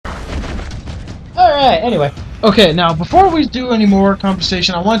Alright, anyway. Okay, now before we do any more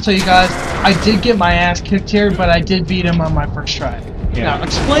conversation, I want to tell you guys, I did get my ass kicked here, but I did beat him on my first try. Yeah. Now,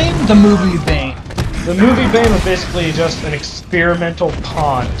 explain the movie Bane. The movie Bane was basically just an experimental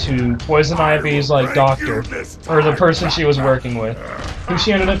pawn to Poison Ivy's, like, doctor, or the person she was working with, who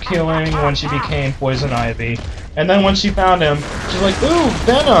she ended up killing when she became Poison Ivy. And then when she found him, she's like, ooh,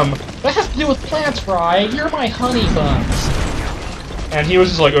 venom! That has to do with plants, right? You're my honey buns. And he was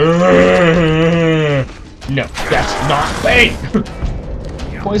just like, no, that's not Bane!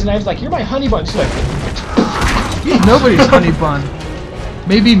 Poison Ivy's like, you're my honey bun. She's like, He's nobody's honey bun.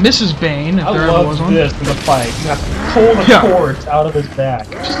 Maybe Mrs. Bane, if there ever was one. I love this in the fight. You have to pull the cords out of his back.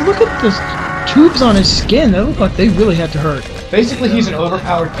 Just look at this tubes on his skin. They look like they really had to hurt. Basically, he's an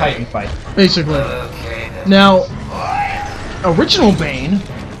overpowered Titan fight. Basically. Now, original Bane,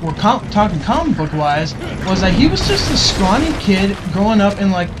 we're talking comic book wise, was that he was just a scrawny kid growing up in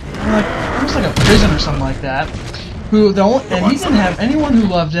like almost like a prison or something like that. And he didn't have anyone who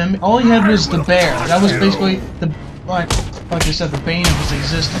loved him. All he had was the bear. That was basically the like I said, the bane of his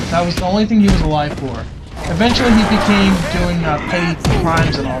existence. That was the only thing he was alive for. Eventually, he became doing petty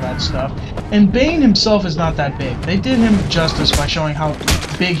crimes and all that stuff. And Bane himself is not that big. They did him justice by showing how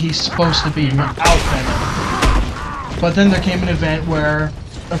big he's supposed to be without Venom. But then there came an event where,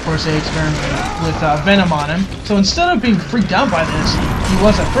 of course, they experimented with Venom on him. So instead of being freaked out by this, he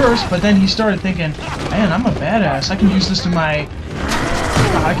was at first, but then he started thinking, man, I'm a badass. I can use this to my...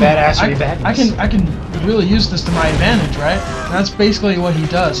 I can really use this to my advantage, right? And that's basically what he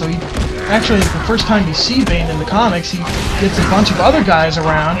does. So he actually, the first time you see Bane in the comics, he gets a bunch of other guys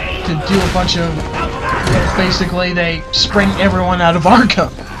around to do a bunch of... Basically, they spring everyone out of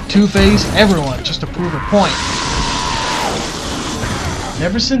Arkham. Two-Face, everyone, just to prove a point.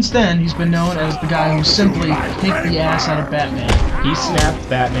 Ever since then, he's been known as the guy who simply kicked the ass out of Batman. He snapped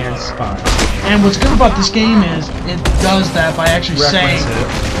Batman's spine. And what's good about this game is, it does that by actually saying...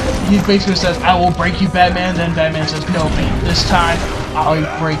 He basically says, I will break you, Batman, then Batman says, no, Bane, this time, I'll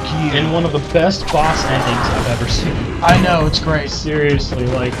break you. In one of the best boss endings I've ever seen. I know, it's great. Seriously,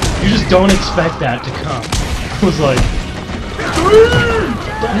 like, you just don't expect that to come. It was like...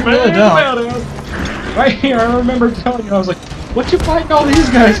 You really don't. Right here, I remember telling you, I was like, what you fighting all these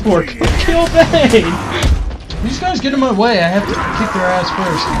guys for? Kill Bane! These guys get in my way, I have to kick their ass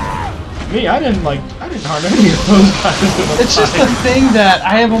first. Me, I didn't harm any of those guys. It's just the thing that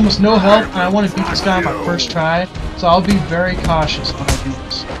I have almost no health, and I want to beat this guy on my first try, so I'll be very cautious when I do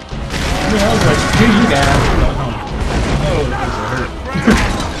this. I mean, I was like, dude, you guys, oh,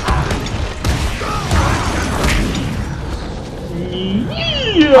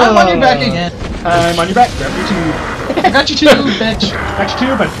 yeah. I'm on your back again. I'm on your back. Grab your tube. I got you too, bitch. Got your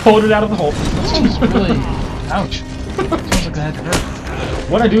tube and pulled it out of the hole. This is really... Ouch. Sounds like that hurt.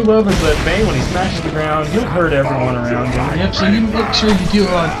 What I do love is that Bane, when he smashes the ground, he'll hurt everyone around him. Yep, so you make sure you do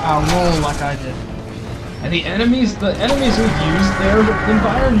a roll like I did. And the enemies will use their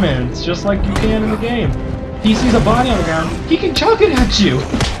environments, just like you can in the game. He sees a body on the ground, he can chuck it at you!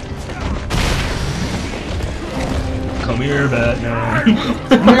 Come here, Batman.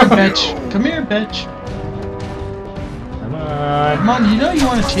 Come here, bitch. Come here, bitch. Come on. Come on, you know you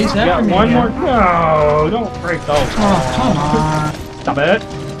want to chase after me. Got one more. No, don't break the whole. Oh, come on. Stop it.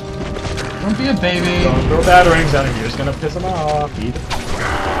 Don't be a baby. Don't throw batarangs at him, you're just gonna piss him off.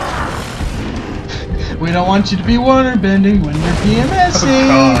 We don't want you to be water bending when you're PMSing.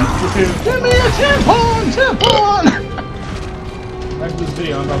 Oh, give me a tampon! Tampon! Back to this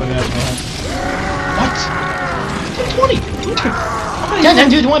video, I'm probably gonna have What? 20! 10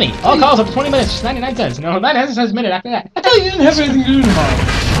 times 220! All calls up to 20 minutes, just 99 cents. No, 99 cents a minute after that. I thought you didn't have anything to do tomorrow.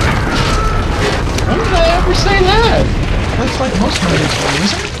 When did I ever say that? That's like most Mondays for you,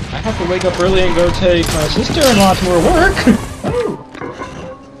 isn't it? I have to wake up early and go take my sister-in-law to her work. Oh.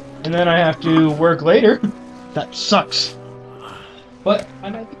 And then I have to work later. That sucks. But I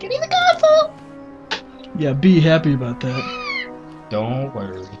might be getting the console. Yeah, be happy about that. Don't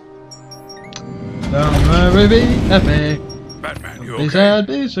worry. Don't worry, be happy. Batman, you Be okay? sad,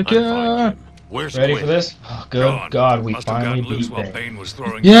 be secure. Where's Ready Quinn? for this? Oh, good God, we finally beat Bane. Bane.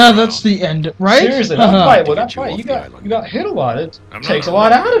 Yeah, that's the end, right? Seriously, that fight, well, that fight, you got hit a lot. It takes a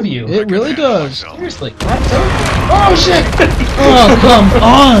lot out of you. It really does. Seriously. Oh, shit! Oh, come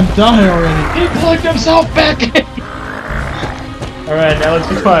on, die already. He plugged himself back in. Alright, now let's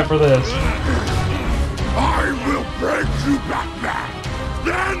be quiet for this. I will break you, Batman.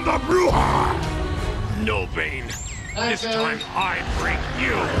 Then the Bruja. No, Bane. This time I break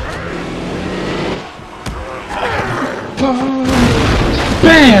you.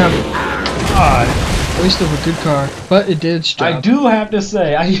 Bam! God. Waste of a good car, but it did its job. I do have to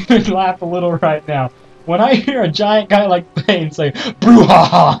say, I even laugh a little right now. When I hear a giant guy like Bane say,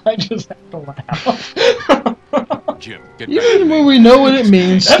 brouhaha, I just have to laugh. Jim, get back Even to when me. we know what it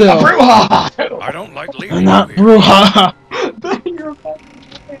means, That's still. a brouhaha! I don't like leaving I'm not you here. brouhaha. You're fucking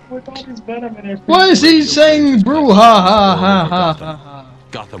with all this venom and everything. Why is he saying brouhaha ha ha ha ha?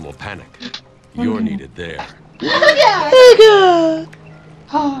 Gotham will panic. You're needed there. Nigga!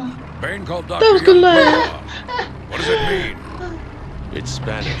 Bane called Dr. That was good Young laugh. brouhaha. What does it mean? It's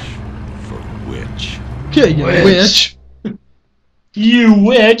Spanish for witch. Yeah, you witch. You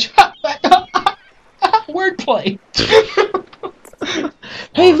witch! Wordplay!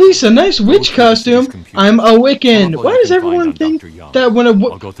 Hey Lisa, nice witch costume. I'm a Wiccan. Why does everyone think that when a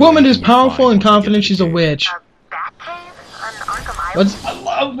woman is powerful and confident, she's a witch? What's? I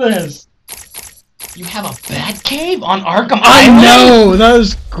love this! You have a bat cave on Arkham I Island? know! That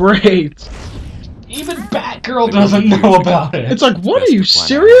was great. Even Batgirl doesn't know about it. It's like, what, Best are you to plan ahead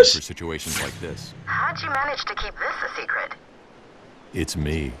serious? For situations like this. How'd you manage to keep this a secret? It's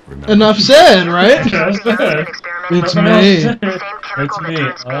me, remember? Enough said, right? That's good. It's Nothing me. else. Same chemical It's that me. turns pain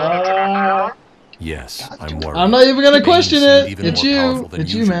into methanol? Yes, I'm worried. I'm not even gonna Bane question seemed it. even It's more you. powerful than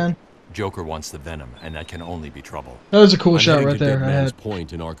It's you, usual. man. Joker wants the venom, and that can only be trouble. That was a cool I'm shot heading right to there. Dead I Man's had.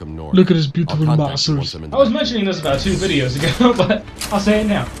 Point in Arkham North. Look at his I'll beautiful contact you muscles. once I'm in I was the- mentioning this about 2 videos ago, but I'll say it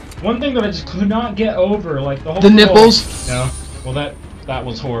now. One thing that I just could not get over, like the whole... The nipples? No. Well, that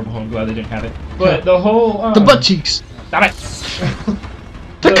was horrible. I'm glad they didn't have it. But the whole... The butt cheeks. Damn it!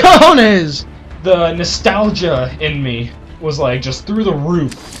 The cojones! The nostalgia in me was like just through the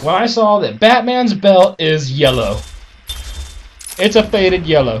roof when I saw that Batman's belt is yellow. It's a faded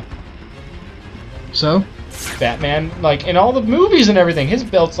yellow. So? Batman, like in all the movies and everything, his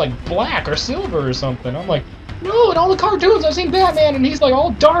belt's like black or silver or something. I'm like, no, in all the cartoons I've seen Batman and he's like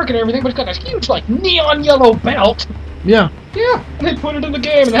all dark and everything, but he's got a huge like neon yellow belt. Yeah. Yeah, and they put it in the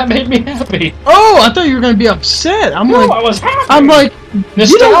game and that made me happy. Oh, I thought you were gonna be upset. I'm No, like, I was happy. I'm like,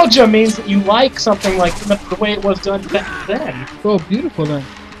 nostalgia means that you like something like the way it was done back then. oh, beautiful then.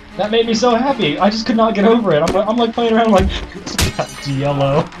 That made me so happy. I just could not get over it. I'm like playing around like, it's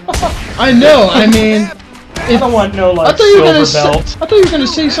yellow. I know. I mean, I don't want no like I thought you were gonna silver say, belt. I thought you were gonna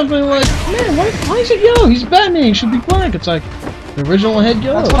say something like, man, why is it yellow? He's Batman. He should be black. It's like the original had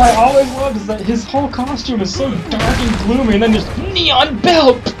yellow. That's what I always loved, is that his whole costume is so dark and gloomy, and then just neon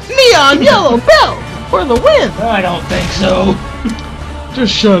belt! Neon yellow belt for the win. I don't think so.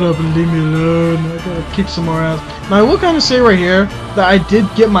 Just shut up and leave me alone. I gotta kick some more ass. Now, I will kind of say right here that I did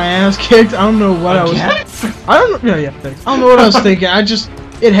get my ass kicked. I don't know what I Again? don't know. Yeah, thanks. I don't know what I was thinking.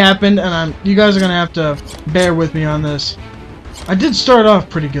 It happened, and you guys are gonna have to bear with me on this. I did start off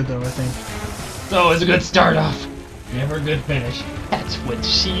pretty good though, I think. So it's a good start off. Never a good finish. That's what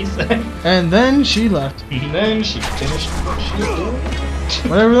she said. And then she left. And then she finished what she was doing.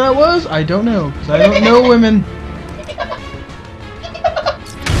 Whatever that was, I don't know, because I don't know women.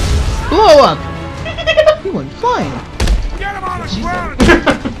 Blow up! He went flying. Get him on the ground!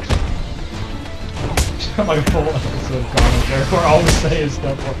 Like a full episode commentary where all we say is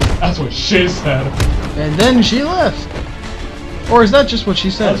stuff like, that's what she said. And then she left. Or is that just what she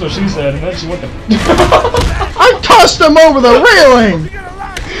said? That's what she said, and then she went to... I tossed him over the railing!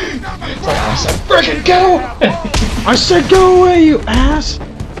 It's like, I said, frickin' get away! I said go away, you ass!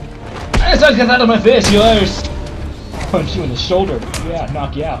 I said, get out of my face, you ass! Punch you in the shoulder. Yeah,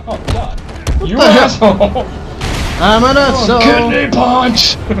 knock you out. Oh, God. You the hell? asshole! I'm an asshole. Kidney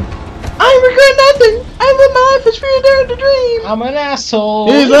punch! I regret nothing! I live my life as free and dare to dream! I'm an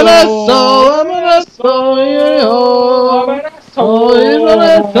asshole! He's an asshole! I'm an asshole! I'm an Oh, asshole! he's an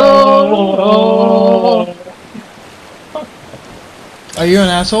asshole! Are you an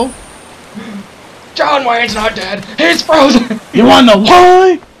asshole? John Wayne's not dead! He's frozen! You wanna know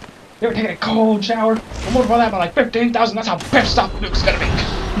why? You ever take a cold shower? I'm multiply that by like 15,000, that's how pissed off Luke's gonna be!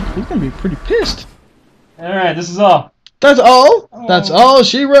 He's gonna be pretty pissed. Alright, this is all. That's all? That's all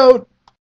she wrote.